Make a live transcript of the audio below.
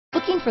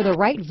Looking for the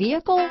right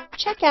vehicle?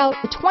 Check out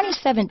the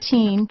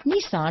 2017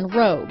 Nissan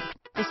Rogue.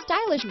 The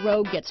stylish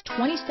Rogue gets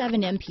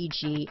 27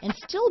 MPG and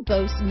still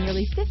boasts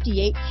nearly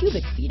 58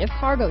 cubic feet of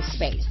cargo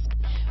space.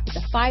 With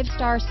a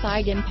 5-star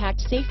side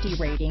impact safety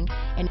rating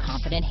and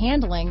confident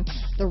handling,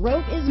 the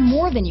Rogue is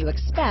more than you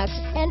expect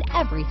and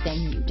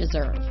everything you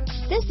deserve.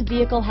 This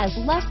vehicle has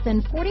less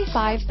than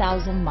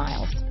 45,000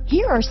 miles.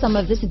 Here are some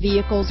of this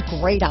vehicle's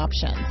great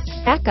options: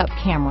 backup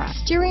camera,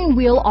 steering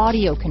wheel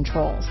audio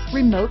controls,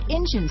 remote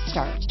engine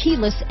start,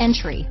 keyless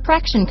entry,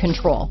 traction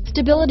control,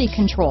 stability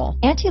control,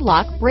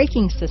 anti-lock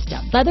braking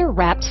system,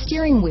 leather-wrapped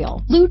steering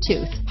wheel,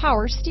 Bluetooth,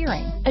 power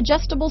steering,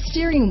 adjustable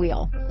steering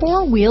wheel,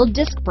 4-wheel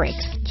disc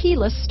brakes,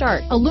 keyless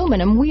start,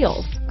 aluminum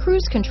wheels,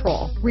 cruise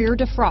control, rear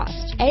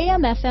defrost,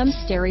 AM/FM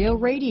stereo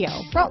radio,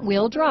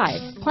 front-wheel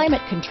drive,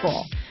 climate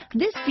control.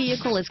 This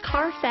vehicle is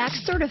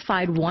CARFAX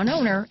certified one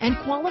owner and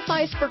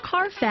qualifies for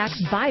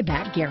CARFAX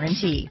buyback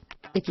guarantee.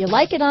 If you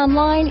like it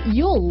online,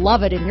 you'll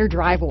love it in your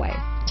driveway.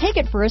 Take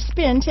it for a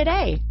spin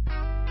today.